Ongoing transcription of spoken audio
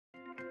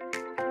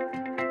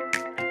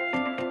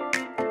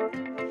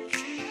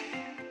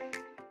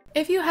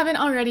If you haven't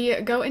already,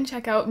 go and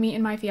check out me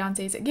and my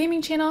fiance's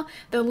gaming channel.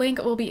 The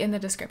link will be in the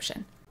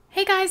description.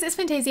 Hey guys, it's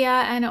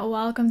Fantayzia and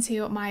welcome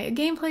to my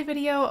gameplay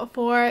video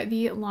for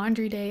the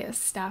laundry day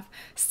stuff.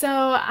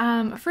 So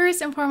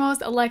first and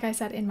foremost, like I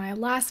said in my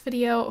last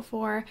video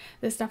for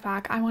this stuff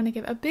pack, I want to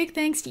give a big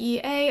thanks to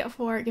EA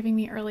for giving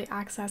me early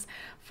access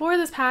for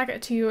this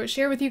pack to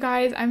share with you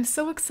guys. I'm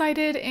so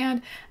excited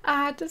and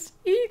just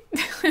eat.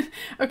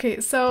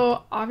 Okay,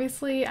 so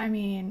obviously, I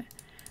mean,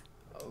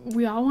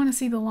 we all want to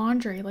see the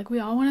laundry, like we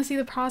all want to see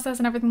the process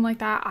and everything like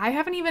that. I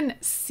haven't even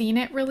seen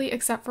it really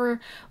except for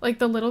like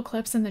the little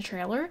clips in the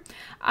trailer.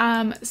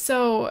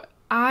 So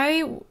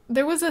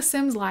there was a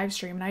Sims live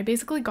stream and I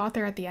basically got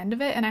there at the end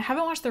of it and I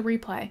haven't watched the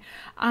replay.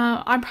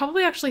 I'm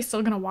probably actually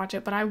still gonna watch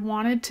it, but I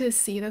wanted to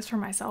see this for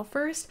myself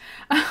first.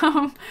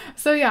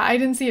 So yeah, I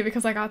didn't see it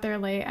because I got there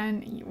late,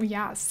 and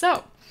yeah,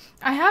 so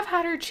I have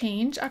had her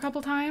change a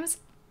couple times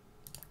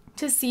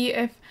to see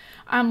if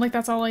like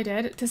that's all I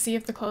did, to see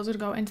if the clothes would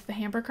go into the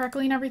hamper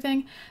correctly and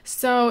everything.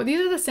 So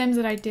these are the Sims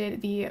that I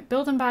did the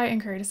build and buy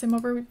and create a sim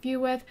overview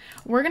with.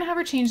 We're gonna have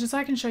her change just so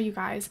I can show you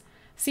guys.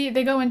 See,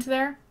 they go into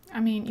there. I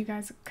mean, you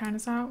guys kind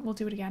of saw. We'll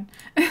do it again.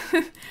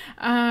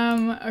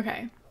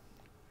 Okay.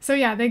 So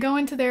yeah, they go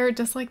into there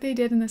just like they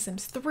did in The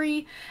Sims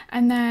 3,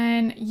 and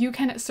then you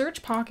can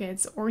search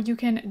pockets or you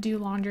can do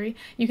laundry.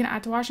 You can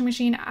add to washing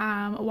machine,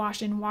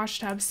 wash in wash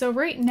tub. So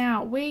right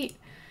now, wait.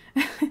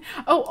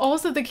 Oh,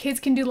 also the kids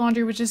can do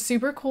laundry, which is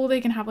super cool.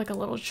 They can have like a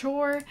little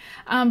chore,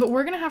 but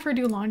we're gonna have her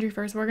do laundry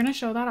first. We're gonna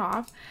show that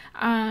off,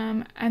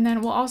 and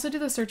then we'll also do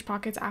the search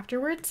pockets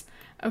afterwards.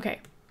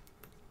 Okay,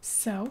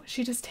 so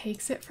she just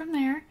takes it from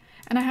there,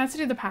 and I had to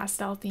do the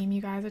pastel theme,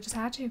 you guys. I just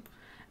had to.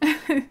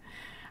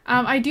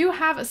 I do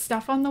have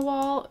stuff on the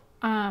wall.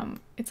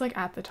 It's like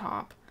at the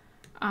top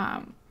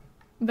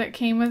that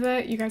came with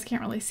it. You guys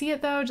can't really see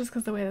it though, just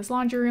because the way this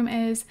laundry room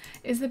is.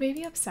 Is the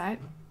baby upset?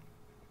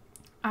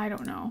 I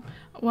don't know.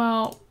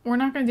 Well, we're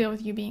not going to deal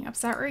with you being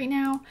upset right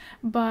now,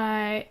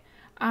 but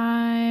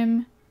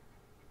oh,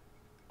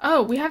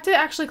 we have to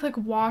actually click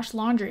wash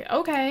laundry.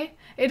 Okay.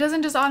 It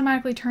doesn't just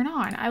automatically turn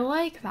on. I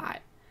like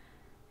that.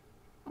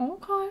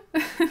 Okay.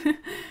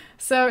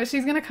 So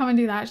she's going to come and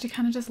do that. She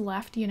kind of just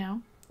left, you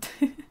know.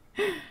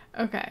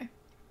 Okay.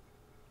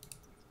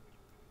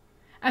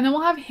 And then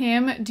we'll have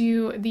him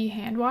do the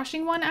hand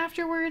washing one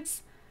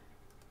afterwards.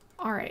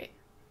 All right.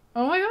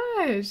 Oh my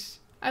gosh.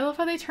 I love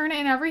how they turn it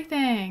and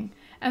everything.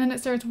 And then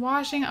it starts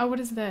washing. Oh, what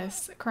is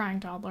this?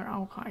 Crying toddler.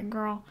 Oh, hi,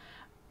 girl.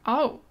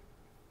 Oh.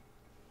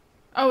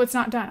 Oh, it's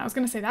not done. I was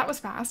going to say that was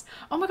fast.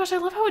 Oh my gosh, I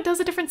love how it does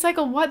a different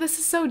cycle. What? This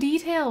is so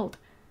detailed.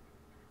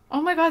 Oh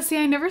my god, see,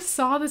 I never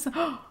saw this.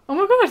 Oh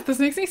my gosh, this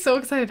makes me so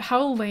excited.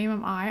 How lame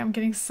am I? I'm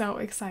getting so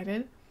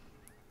excited.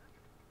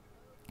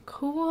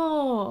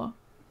 Cool.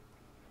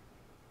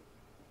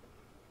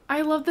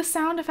 I love the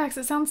sound effects.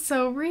 It sounds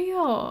so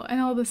real. And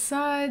all the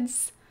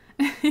suds.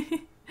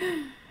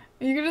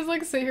 You can just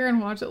like sit here and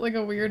watch it like a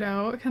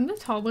weirdo. Can the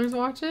toddlers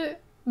watch it?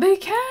 They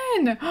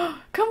can!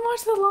 Come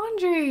watch the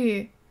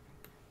laundry!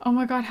 Oh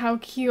my god, how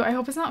cute. I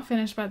hope it's not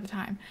finished by the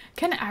time.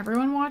 Can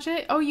everyone watch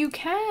it? Oh, you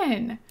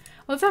can!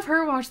 Let's have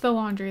her watch the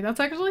laundry.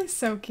 That's actually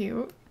so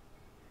cute.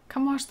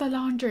 Come watch the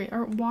laundry,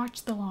 or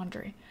watch the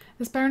laundry.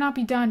 This better not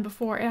be done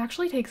before. It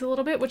actually takes a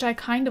little bit, which I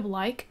kind of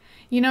like,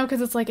 you know,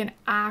 because it's like an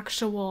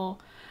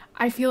actual,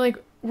 I feel like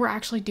we're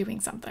actually doing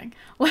something.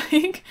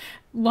 Like,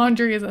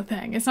 laundry is a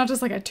thing. It's not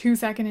just like a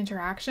 2-second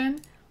interaction.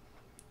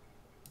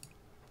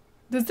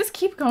 Does this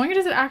keep going or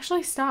does it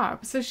actually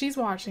stop? So she's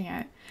watching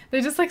it.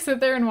 They just like sit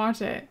there and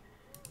watch it.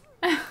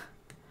 Oh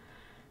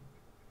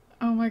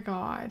my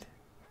god.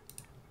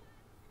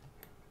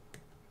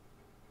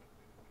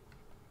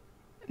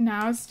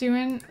 Now it's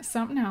doing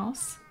something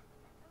else.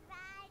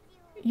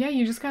 Yeah,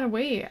 you just gotta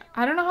wait.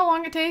 I don't know how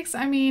long it takes.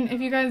 I mean,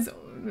 if you guys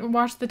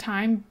watch the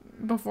time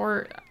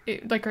before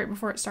it, like right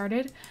before it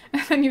started,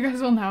 then you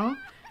guys will know.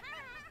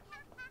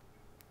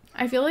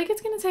 I feel like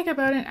it's gonna take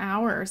about an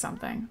hour or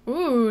something.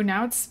 Ooh,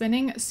 now it's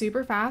spinning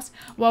super fast.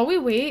 While we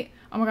wait,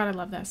 oh my god, I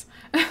love this.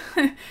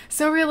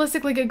 So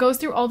realistic, like it goes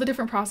through all the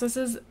different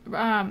processes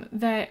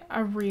that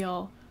a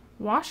real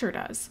washer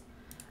does.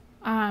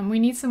 We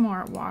need some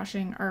more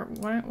washing, or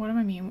what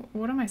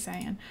am I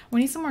saying?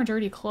 We need some more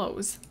dirty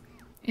clothes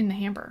in the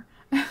hamper.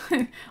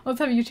 Let's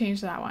have you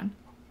change that one.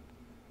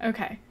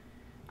 Okay.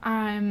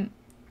 I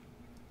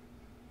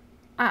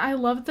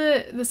love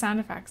the sound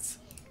effects.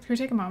 Can we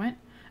take a moment?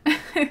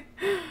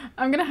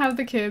 I'm gonna have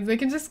the kids. They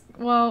can just,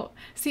 well,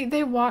 see,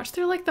 they watch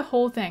through like the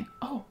whole thing.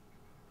 Oh,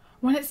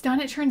 when it's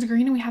done, it turns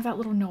green and we have that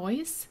little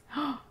noise.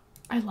 Oh,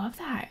 I love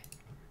that.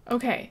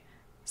 Okay,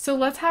 so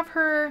let's have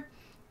her,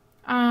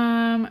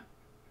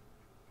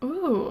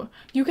 ooh,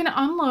 you can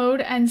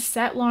unload and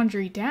set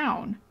laundry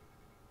down.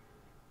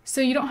 So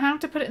you don't have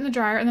to put it in the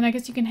dryer, and then I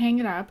guess you can hang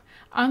it up,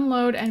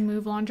 unload and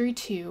move laundry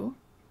to,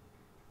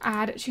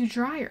 add to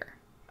dryer.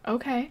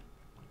 Okay,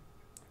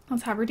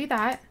 let's have her do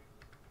that.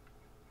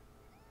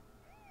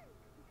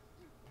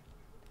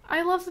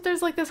 I love that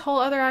there's like this whole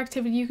other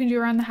activity you can do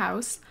around the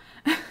house.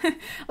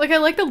 Like I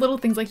like the little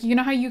things, like you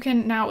know how you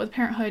can now with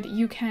Parenthood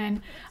you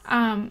can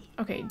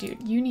okay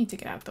dude, you need to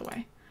get out of the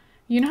way.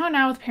 You know how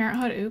now with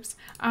Parenthood, oops,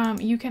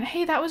 you can,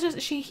 hey, that was just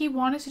he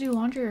wanted to do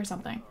laundry or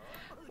something.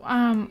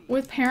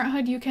 With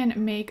Parenthood you can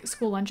make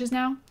school lunches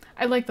now.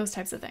 I like those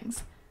types of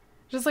things,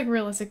 just like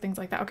realistic things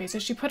like that. Okay, so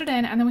she put it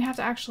in and then we have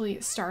to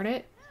actually start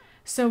it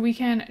so we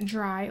can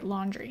dry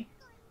laundry.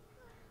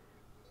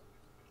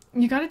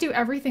 You got to do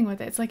everything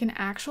with it. It's like an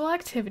actual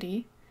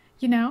activity,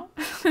 you know?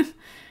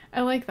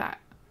 I like that.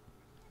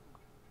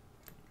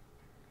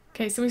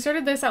 Okay, so we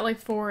started this at like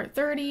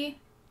 4:30.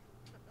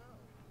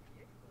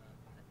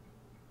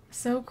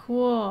 So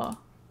cool.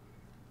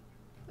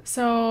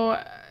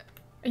 So,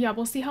 yeah,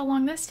 we'll see how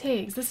long this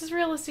takes. This is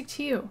realistic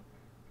too.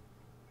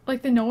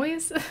 Like the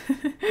noise?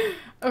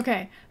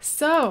 Okay,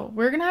 so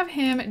we're gonna have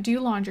him do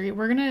laundry.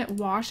 We're gonna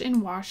wash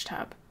in wash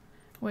tub,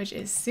 which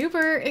is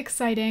super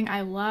exciting.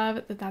 I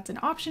love that that's an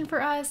option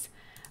for us.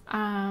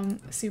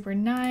 Super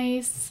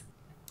nice.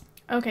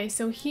 Okay,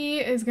 so he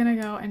is gonna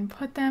go and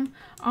put them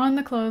on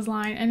the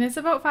clothesline, and it's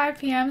about 5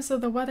 p.m. so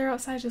the weather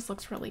outside just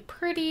looks really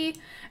pretty.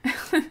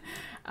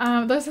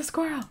 There's a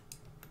squirrel.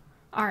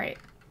 All right,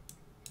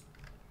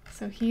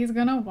 so he's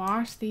gonna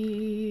wash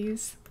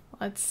these.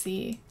 Let's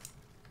see.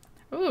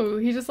 Ooh,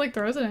 he just like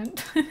throws it in.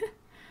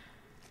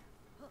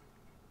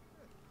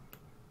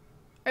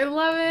 I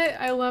love it.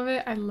 I love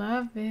it. I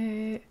love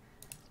it.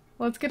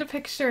 Let's get a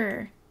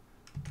picture.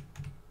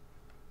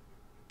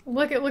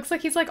 Look, it looks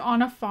like he's like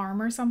on a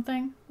farm or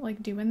something,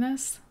 like doing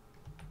this.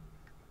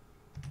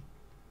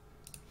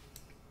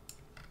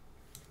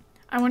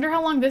 I wonder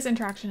how long this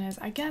interaction is.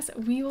 I guess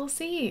we will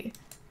see.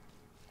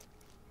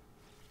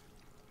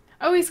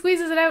 Oh, he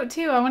squeezes it out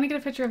too. I want to get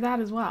a picture of that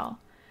as well.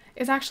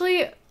 It's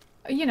actually,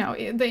 you know,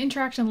 the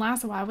interaction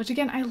lasts a while, which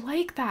again, I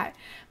like that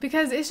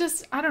because it's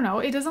just, I don't know,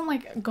 it doesn't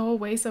like go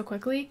away so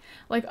quickly.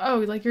 Like, oh,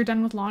 like you're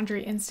done with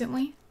laundry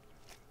instantly.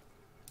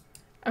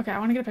 Okay, I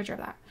want to get a picture of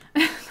that.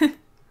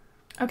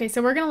 Okay,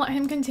 so we're gonna let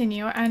him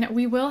continue, and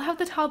we will have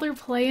the toddler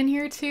play in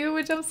here too,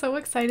 which I'm so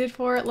excited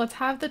for. Let's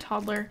have the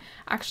toddler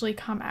actually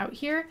come out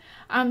here.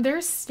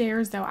 There's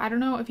stairs though. I don't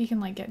know if he can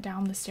like get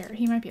down the stair.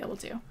 He might be able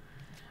to.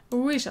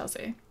 We shall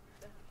see.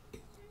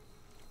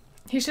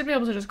 He should be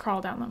able to just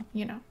crawl down them,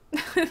 you know.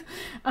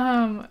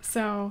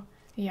 So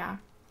yeah.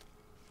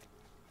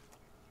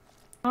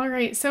 All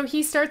right, so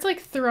he starts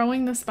like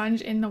throwing the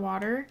sponge in the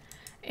water,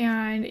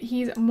 and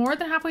he's more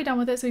than halfway done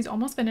with it, so he's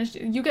almost finished.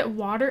 You get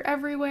water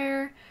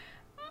everywhere.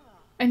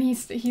 And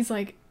he's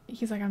like,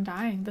 I'm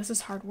dying. This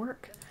is hard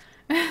work.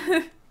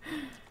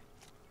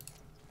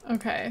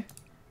 Okay.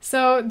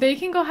 So they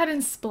can go ahead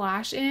and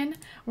splash in.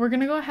 We're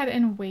gonna go ahead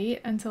and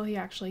wait until he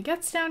actually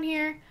gets down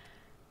here.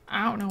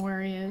 I don't know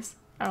where he is.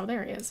 Oh,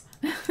 there he is.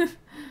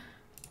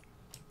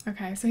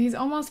 Okay, so he's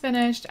almost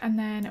finished, and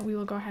then we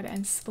will go ahead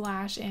and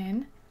splash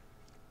in.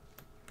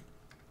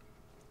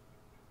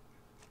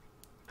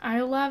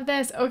 I love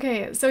this.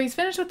 Okay, so he's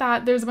finished with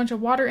that. There's a bunch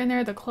of water in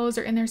there. The clothes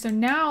are in there. So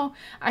now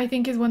I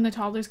think is when the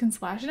toddlers can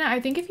splash in it.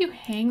 I think if you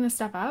hang the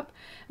stuff up,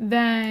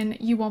 then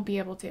you won't be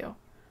able to.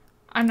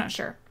 I'm not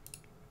sure.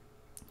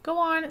 Go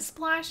on,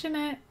 splash in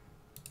it.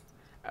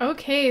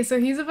 Okay, so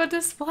he's about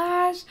to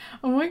splash.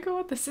 Oh my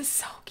god, this is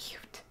so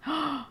cute.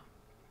 Oh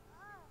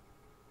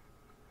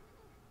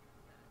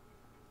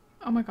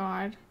my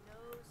god.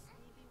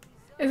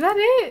 Is that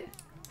it?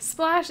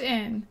 Splash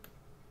in.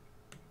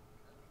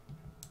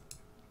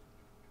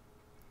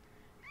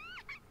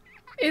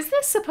 Is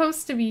this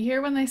supposed to be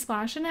here when they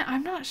splash in it?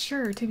 I'm not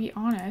sure, to be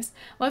honest.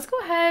 Let's go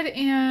ahead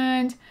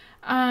and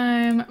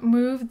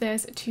move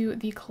this to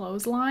the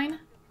clothesline.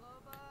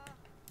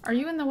 Are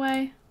you in the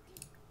way?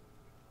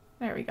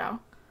 There we go.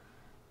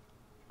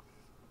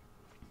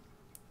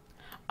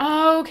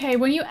 Okay,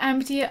 when you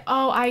empty it,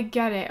 oh, I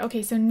get it.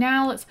 Okay, so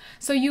now let's,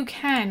 so you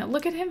can,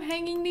 look at him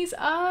hanging these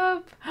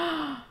up.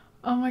 Oh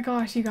my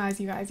gosh, you guys.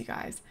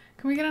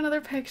 Can we get another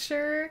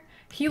picture?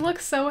 He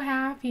looks so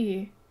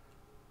happy.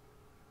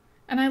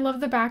 And I love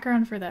the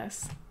background for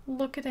this.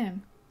 Look at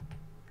him.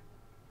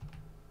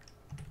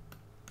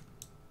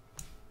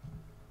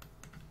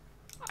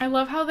 I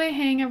love how they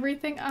hang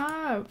everything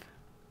up.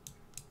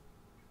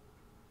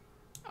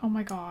 Oh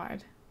my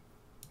god.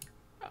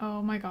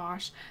 Oh my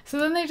gosh. So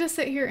then they just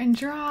sit here and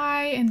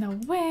dry in the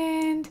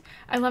wind.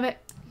 I love it.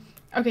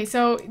 Okay,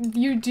 so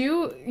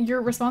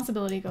your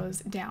responsibility goes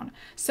down.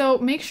 So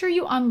make sure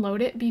you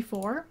unload it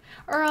before,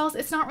 or else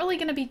it's not really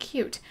gonna be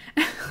cute.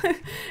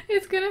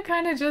 It's gonna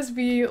kind of just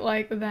be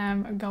like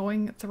them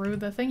going through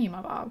the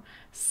thingy-mabob.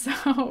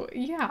 So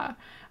yeah.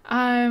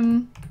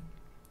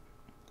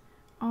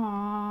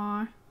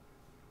 Aww.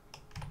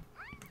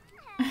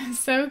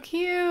 So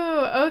cute.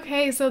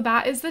 Okay, so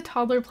that is the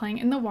toddler playing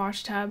in the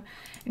wash tub.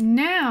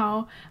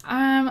 Now,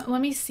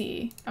 let me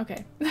see.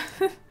 Okay.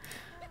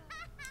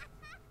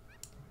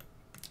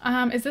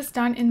 Is this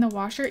done in the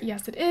washer?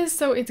 Yes, it is.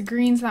 So it's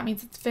green, so that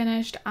means it's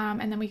finished.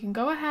 And then we can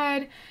go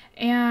ahead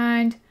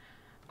and,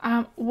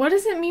 what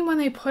does it mean when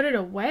they put it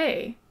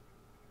away?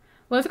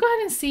 Let's go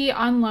ahead and see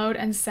unload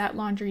and set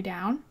laundry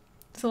down.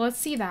 So let's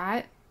see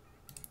that.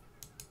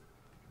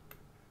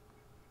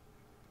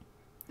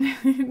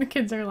 The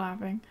kids are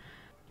laughing.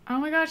 Oh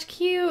my gosh,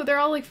 cute. They're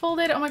all like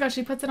folded. Oh my gosh,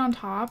 she puts it on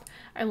top.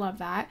 I love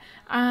that.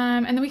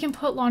 And then we can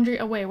put laundry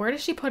away. Where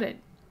does she put it?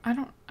 I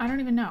don't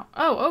even know.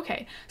 Oh,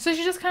 okay. So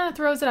she just kind of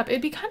throws it up.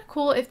 It'd be kind of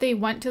cool if they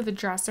went to the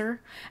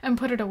dresser and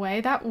put it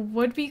away. That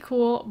would be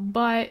cool,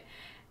 but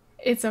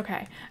it's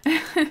okay.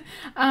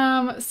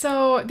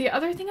 So the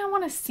other thing I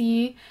want to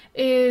see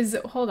is,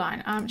 hold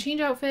on,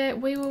 change outfit.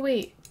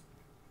 Wait.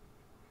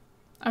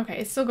 Okay,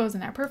 it still goes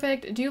in there.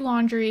 Perfect. Do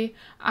laundry.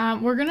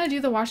 We're going to do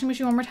the washing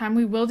machine one more time.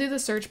 We will do the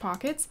search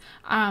pockets.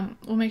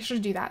 We'll make sure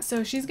to do that.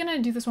 So she's going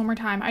to do this one more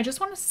time. I just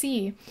want to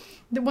see,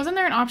 wasn't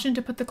there an option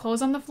to put the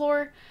clothes on the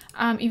floor,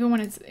 even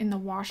when it's in the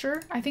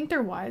washer? I think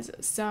there was.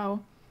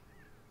 So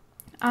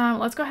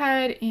let's go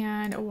ahead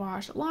and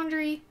wash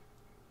laundry.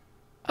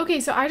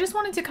 Okay, so I just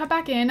wanted to cut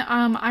back in.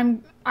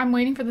 I'm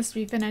waiting for this to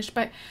be finished,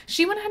 but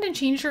she went ahead and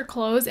changed her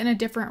clothes in a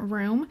different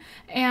room,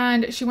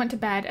 and she went to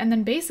bed, and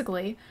then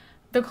basically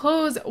the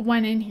clothes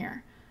went in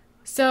here.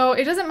 So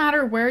it doesn't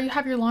matter where you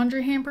have your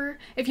laundry hamper.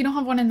 If you don't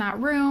have one in that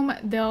room,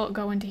 they'll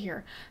go into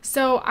here.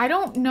 So I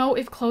don't know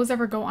if clothes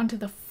ever go onto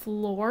the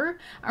floor.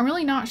 I'm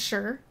really not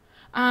sure.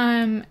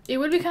 It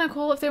would be kind of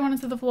cool if they went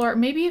onto the floor.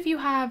 Maybe if you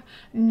have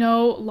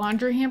no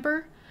laundry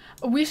hamper,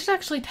 we should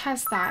actually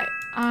test that.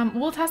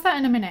 We'll test that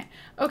in a minute.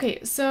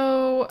 Okay,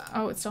 so,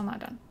 oh, it's still not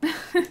done.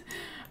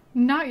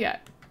 Not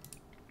yet.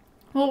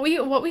 Well,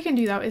 what we can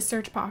do though is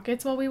search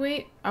pockets while we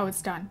wait. Oh,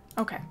 it's done.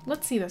 Okay,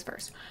 let's see this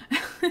first.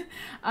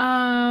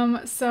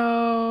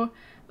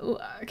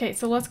 Okay,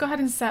 so let's go ahead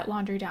and set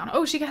laundry down.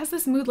 Oh, she has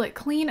this mood like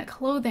clean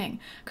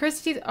clothing.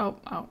 Kirsty's,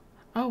 oh,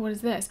 what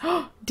is this?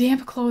 Oh,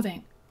 damp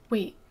clothing.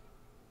 Wait,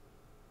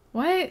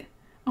 what?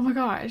 Oh my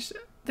gosh,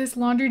 this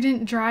laundry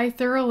didn't dry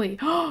thoroughly.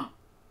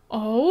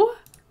 Oh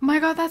my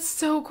god, that's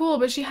so cool.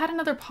 But she had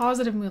another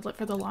positive moodlet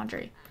for the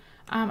laundry.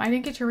 I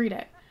didn't get to read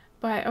it,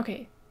 but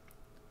okay.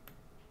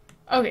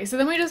 Okay, so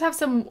then we just have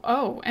some,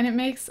 oh, and it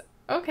makes,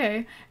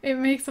 okay, it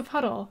makes a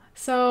puddle.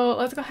 So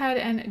let's go ahead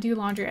and do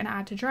laundry and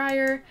add to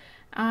dryer.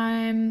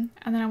 And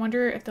then I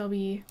wonder if there'll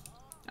be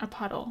a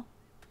puddle.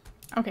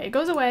 Okay, it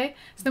goes away.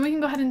 So then we can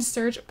go ahead and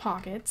search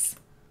pockets.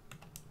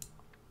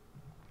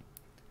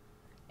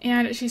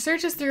 And she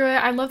searches through it.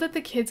 I love that the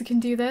kids can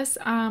do this.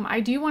 I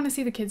do want to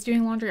see the kids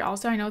doing laundry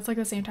also. I know it's like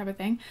the same type of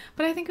thing,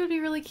 but I think it would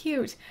be really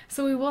cute.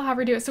 So we will have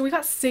her do it. So we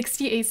got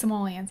 68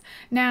 simoleons.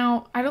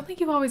 Now, I don't think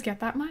you always get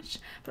that much,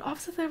 but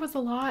obviously there was a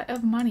lot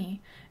of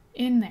money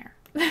in there.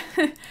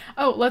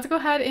 Oh, let's go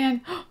ahead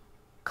and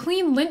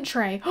clean lint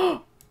tray.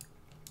 Oh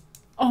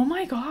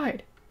my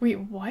god. Wait,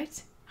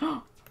 what?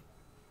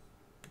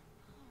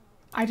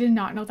 I did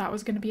not know that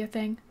was going to be a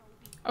thing.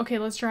 Okay,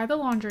 let's dry the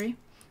laundry.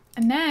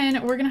 And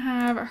then we're going to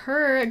have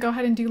her go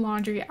ahead and do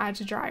laundry, add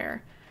to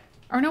dryer.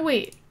 Or no,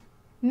 wait.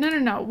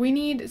 No. We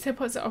need to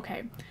put,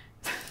 okay.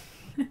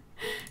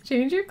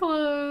 Change your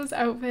clothes,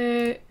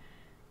 outfit,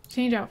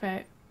 change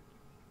outfit.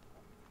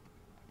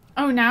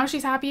 Oh, now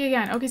she's happy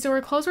again. Okay, so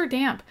her clothes were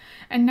damp.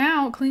 And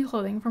now clean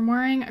clothing from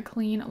wearing a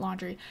clean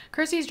laundry.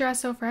 Kirsty's dress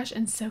so fresh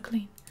and so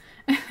clean.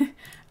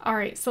 All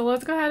right, so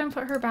let's go ahead and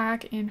put her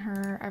back in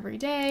her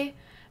everyday.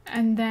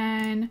 And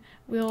then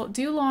we'll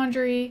do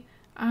laundry.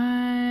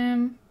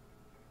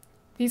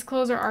 These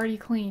clothes are already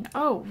clean.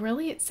 Oh,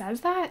 really? It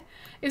says that?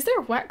 Is there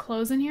wet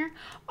clothes in here?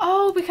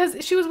 Oh, because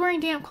she was wearing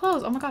damp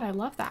clothes. Oh my god, I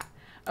love that.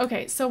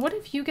 Okay, so what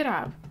if you get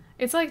up?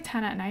 It's like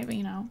 10 at night, but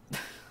you know.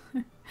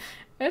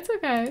 It's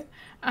okay.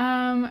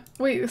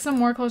 Wait, some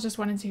more clothes just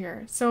went into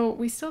here. So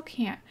we still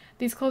can't.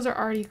 These clothes are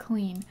already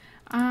clean.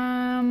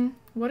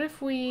 What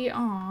if we,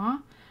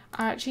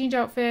 change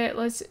outfit.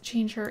 Let's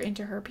change her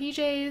into her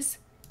PJs.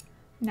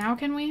 Now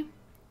can we?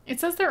 It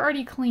says they're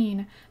already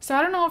clean, so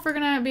I don't know if we're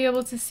gonna be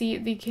able to see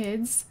the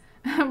kids,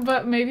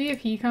 but maybe if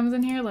he comes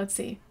in here, let's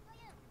see.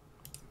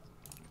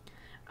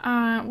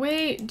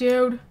 Wait,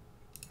 dude.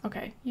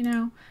 Okay, you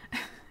know.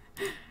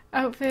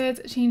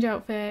 Outfits, change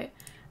outfit.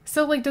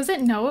 So, like, does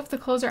it know if the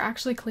clothes are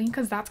actually clean?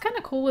 Because that's kind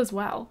of cool as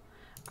well.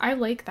 I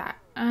like that.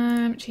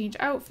 Change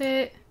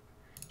outfit,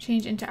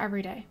 change into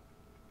everyday.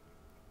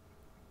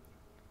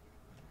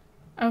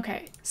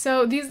 Okay,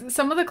 so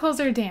some of the clothes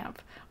are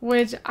damp,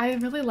 which I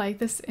really like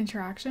this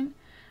interaction.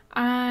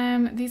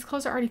 These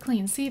clothes are already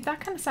clean. See, that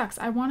kind of sucks.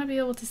 I want to be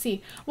able to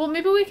see. Well,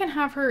 maybe we can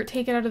have her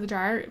take it out of the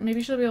dryer.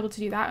 Maybe she'll be able to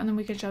do that, and then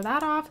we can show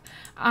that off.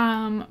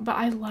 But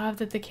I love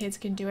that the kids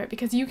can do it,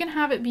 because you can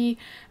have it be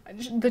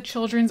the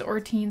children's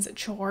or teens'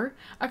 chore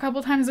a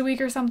couple times a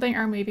week or something,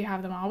 or maybe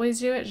have them always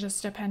do it,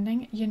 just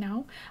depending, you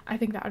know. I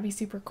think that would be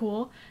super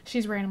cool.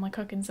 She's randomly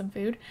cooking some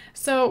food.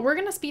 So we're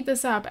going to speed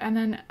this up and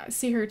then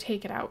see her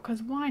take it out,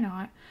 because why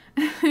not?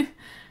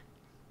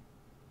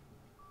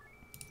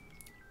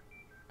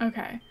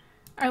 Okay.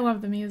 I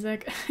love the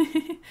music.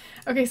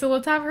 Okay, so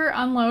let's have her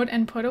unload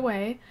and put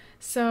away.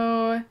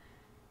 So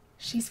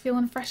she's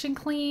feeling fresh and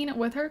clean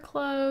with her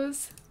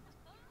clothes.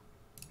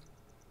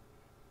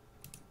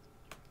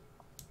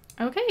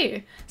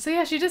 Okay, so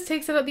yeah, she just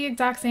takes it out the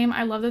exact same.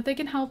 I love that they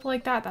can help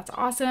like that. That's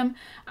awesome.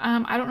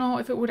 I don't know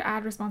if it would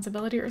add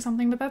responsibility or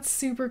something, but that's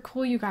super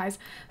cool, you guys.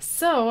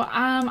 So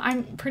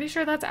I'm pretty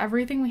sure that's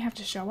everything we have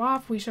to show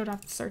off. We showed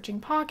off searching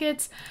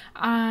pockets.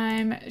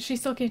 She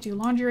still can't do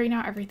laundry right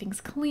now. Everything's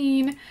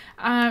clean.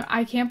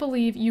 I can't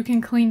believe you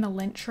can clean the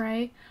lint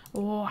tray.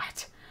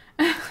 What?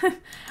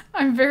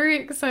 I'm very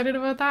excited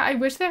about that. I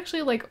wish they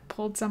actually like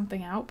pulled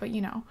something out, but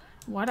you know,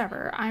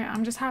 whatever.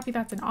 I'm just happy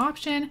that's an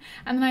option.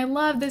 And then I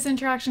love this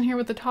interaction here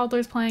with the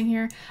toddlers playing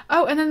here.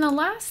 Oh, and then the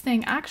last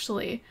thing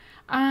actually,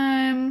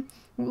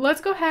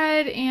 let's go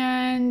ahead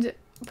and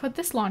put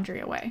this laundry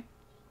away.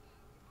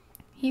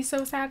 He's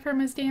so sad from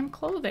his damn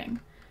clothing.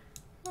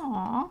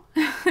 Aw.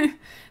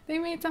 They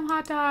made some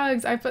hot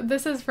dogs.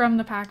 This is from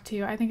the pack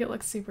too. I think it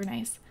looks super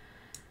nice.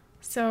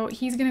 So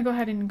he's gonna go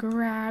ahead and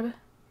grab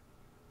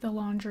the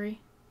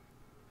laundry.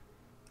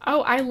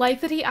 Oh, I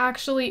like that he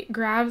actually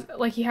grabs,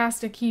 like he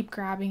has to keep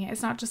grabbing it.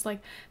 It's not just like,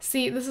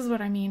 see, this is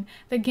what I mean.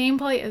 The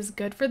gameplay is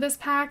good for this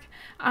pack.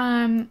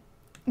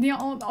 The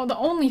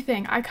only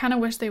thing, I kind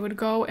of wish they would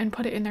go and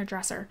put it in their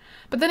dresser.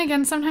 But then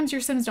again, sometimes your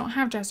Sims don't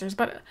have dressers.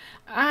 But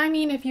I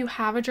mean, if you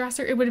have a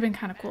dresser, it would have been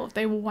kind of cool if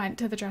they went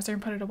to the dresser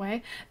and put it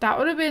away. That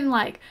would have been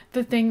like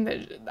the thing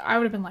that I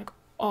would have been like,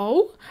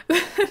 oh,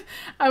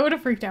 I would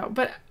have freaked out.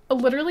 But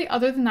literally,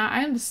 other than that,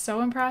 I am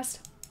so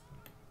impressed.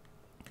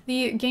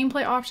 The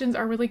gameplay options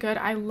are really good.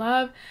 I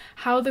love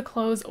how the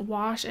clothes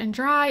wash and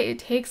dry. It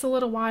takes a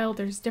little while.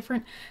 There's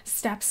different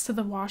steps to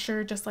the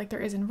washer, just like there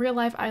is in real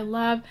life. I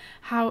love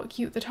how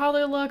cute the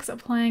toddler looks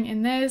playing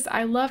in this.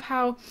 I love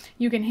how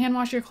you can hand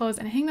wash your clothes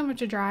and hang them up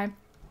to dry.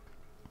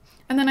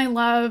 And then I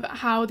love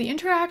how the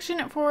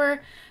interaction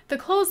for the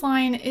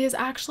clothesline is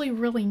actually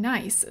really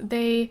nice.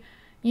 They,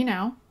 you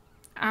know,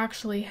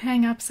 actually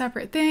hang up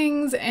separate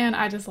things, and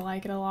I just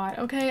like it a lot.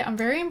 Okay, I'm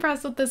very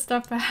impressed with this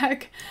stuff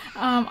pack.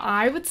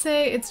 I would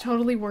say it's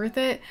totally worth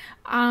it.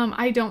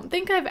 I don't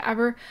think I've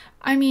ever,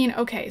 I mean,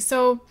 okay,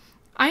 so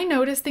I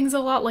notice things a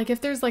lot, like if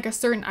there's like a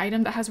certain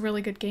item that has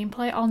really good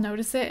gameplay, I'll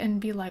notice it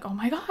and be like, oh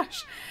my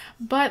gosh.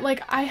 But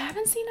like I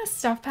haven't seen a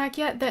stuff pack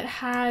yet that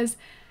has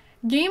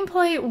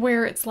gameplay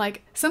where it's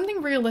like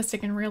something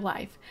realistic in real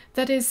life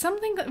that is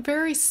something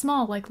very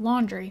small like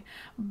laundry,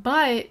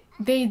 but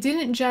they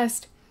didn't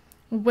just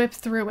whip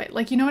through it.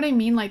 Like, you know what I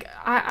mean? Like,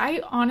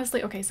 I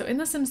honestly, okay, so in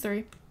The Sims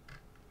 3,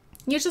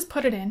 you just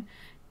put it in.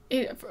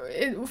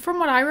 From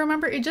what I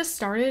remember, it just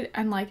started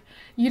and like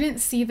you didn't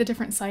see the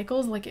different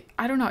cycles. Like,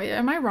 I don't know,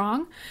 am I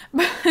wrong?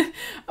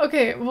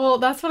 Okay, well,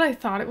 that's what I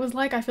thought it was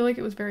like. I feel like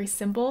it was very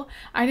simple.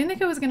 I didn't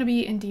think it was going to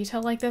be in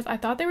detail like this. I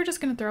thought they were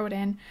just going to throw it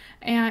in,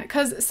 and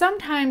because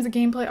sometimes the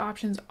gameplay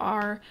options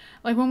are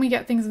like when we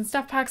get things in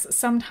stuff packs,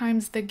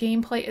 sometimes the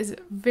gameplay is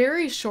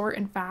very short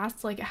and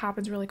fast, like it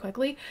happens really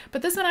quickly,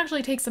 but this one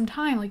actually takes some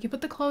time. Like you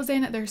put the clothes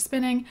in, they're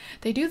spinning,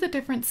 they do the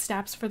different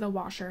steps for the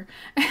washer,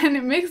 and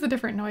it makes the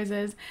different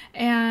noises.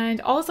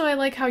 And also I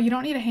like how you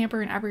don't need a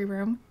hamper in every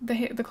room.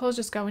 The clothes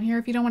just go in here.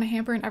 If you don't want a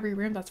hamper in every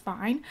room, that's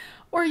fine.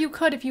 Or you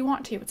could if you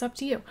want to. It's up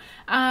to you.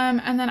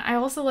 And then I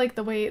also like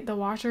the way the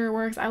washer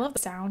works. I love the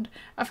sound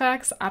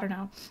effects. I don't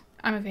know.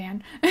 I'm a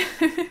fan.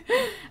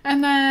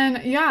 And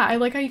then, yeah, I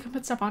like how you can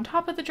put stuff on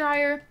top of the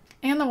dryer.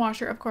 And the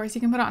washer, of course,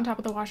 you can put it on top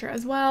of the washer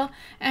as well.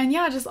 And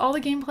yeah, just all the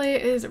gameplay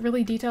is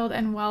really detailed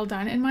and well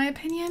done in my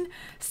opinion.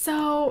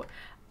 So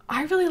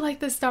I really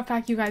like this stuff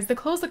pack, you guys. The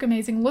clothes look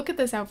amazing. Look at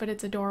this outfit.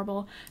 It's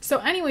adorable. So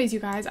anyways, you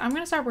guys, I'm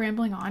going to stop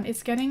rambling on.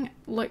 It's getting,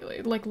 look,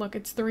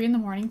 it's 3 in the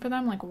morning for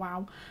them. Like,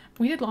 wow,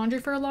 we did laundry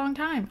for a long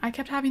time. I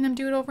kept having them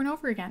do it over and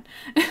over again.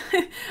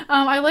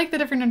 I like the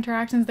different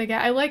interactions they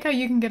get. I like how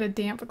you can get a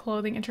damp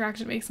clothing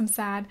interaction. It makes them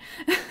sad.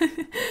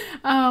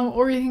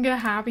 Or you can get a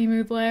happy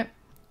moodlet.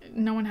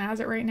 No one has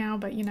it right now,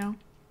 but you know.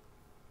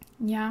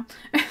 Yeah.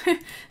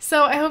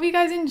 So I hope you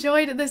guys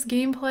enjoyed this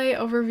gameplay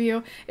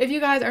overview. If you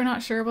guys are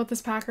not sure about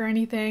this pack or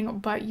anything,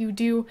 but you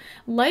do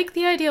like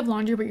the idea of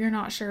laundry, but you're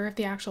not sure if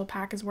the actual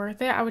pack is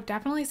worth it, I would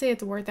definitely say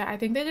it's worth it. I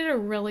think they did a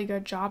really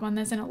good job on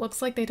this, and it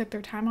looks like they took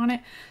their time on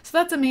it. So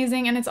that's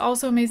amazing. And it's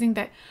also amazing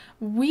that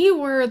we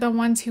were the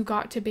ones who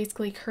got to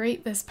basically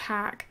create this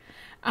pack.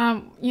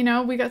 You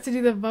know, we got to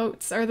do the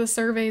votes or the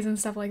surveys and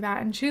stuff like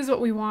that and choose what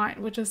we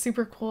want, which is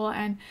super cool.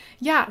 And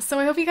yeah, so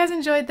I hope you guys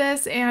enjoyed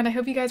this, and I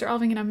hope you guys are all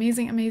having an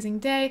amazing, amazing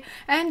day.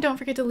 And don't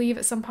forget to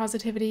leave some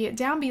positivity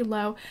down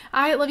below.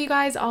 I love you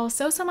guys all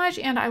so, so much,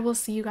 and I will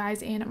see you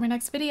guys in my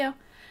next video.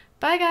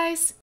 Bye,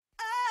 guys.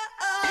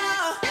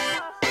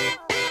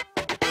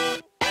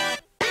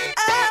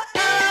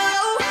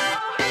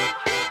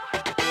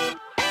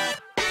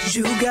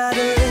 You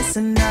gotta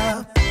listen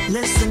up,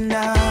 listen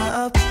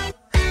up.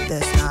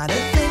 There's not a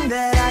thing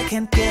that I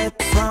can't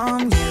get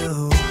from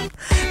you.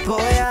 Boy,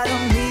 I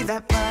don't need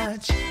that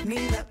much,